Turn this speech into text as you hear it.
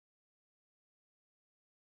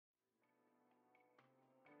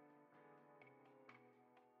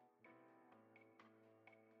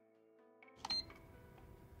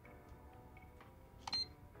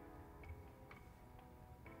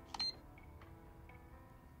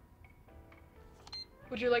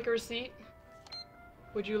Would you like a receipt?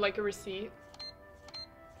 Would you like a receipt?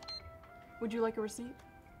 Would you like a receipt?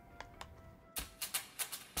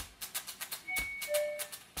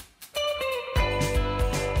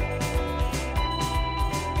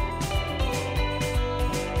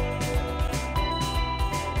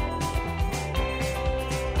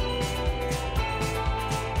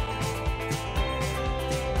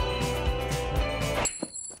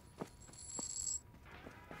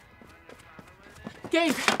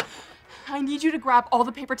 Gabe, I need you to grab all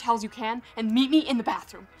the paper towels you can and meet me in the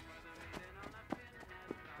bathroom.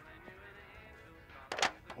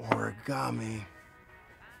 Origami.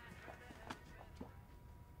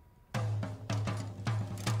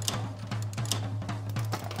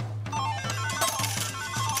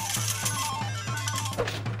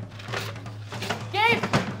 Gabe!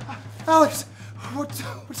 Alex,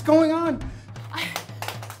 what's going on?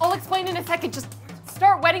 I'll explain in a second. Just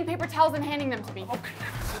start wetting paper towels and handing them to me. Okay.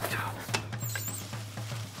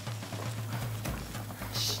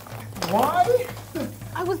 Why?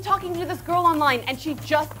 I was talking to this girl online and she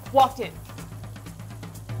just walked in.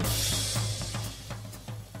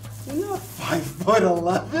 You're not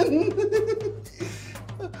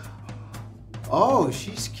 5'11". Oh,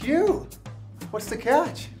 she's cute. What's the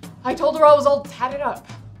catch? I told her I was all tatted up.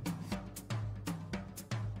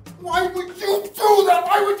 Why would you do that?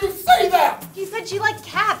 Why would you say that? He said she liked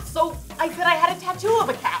cats, so I said I had a tattoo of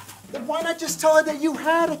a cat. Then why not just tell her that you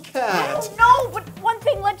had a cat? I don't know, but one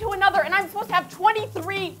thing led to another, and I'm supposed to have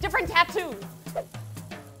 23 different tattoos.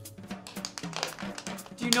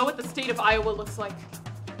 Do you know what the state of Iowa looks like?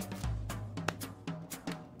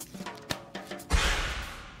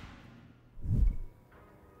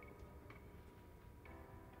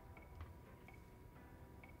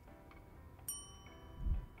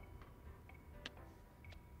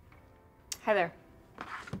 Hi there.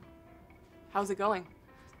 How's it going?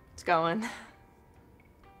 It's going.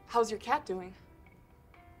 How's your cat doing?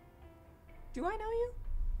 Do I know you?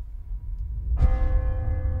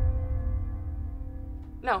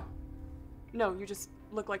 No. No, you just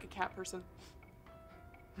look like a cat person.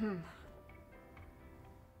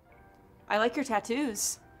 I like your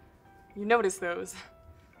tattoos. You notice those.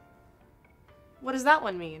 What does that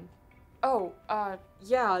one mean? Oh,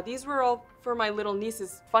 yeah, these were all for my little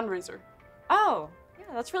niece's fundraiser. Oh,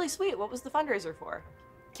 yeah, that's really sweet. What was the fundraiser for?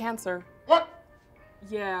 Cancer. What?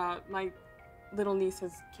 Yeah, my little niece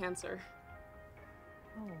has cancer.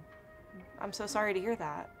 Oh, I'm so sorry to hear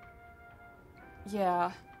that.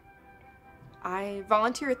 Yeah. I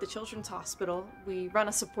volunteer at the Children's Hospital. We run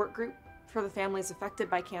a support group for the families affected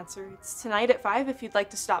by cancer. It's tonight at 5 if you'd like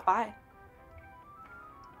to stop by.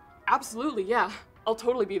 Absolutely, yeah. I'll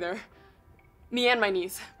totally be there. Me and my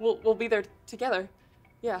niece. We'll be there together.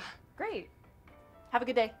 Yeah. Great. Have a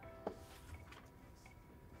good day.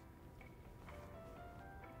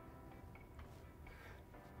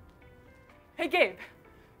 Hey, Gabe.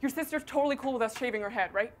 Your sister's totally cool with us shaving her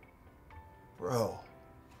head, right? Bro.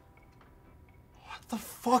 What the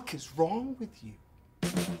fuck is wrong with you?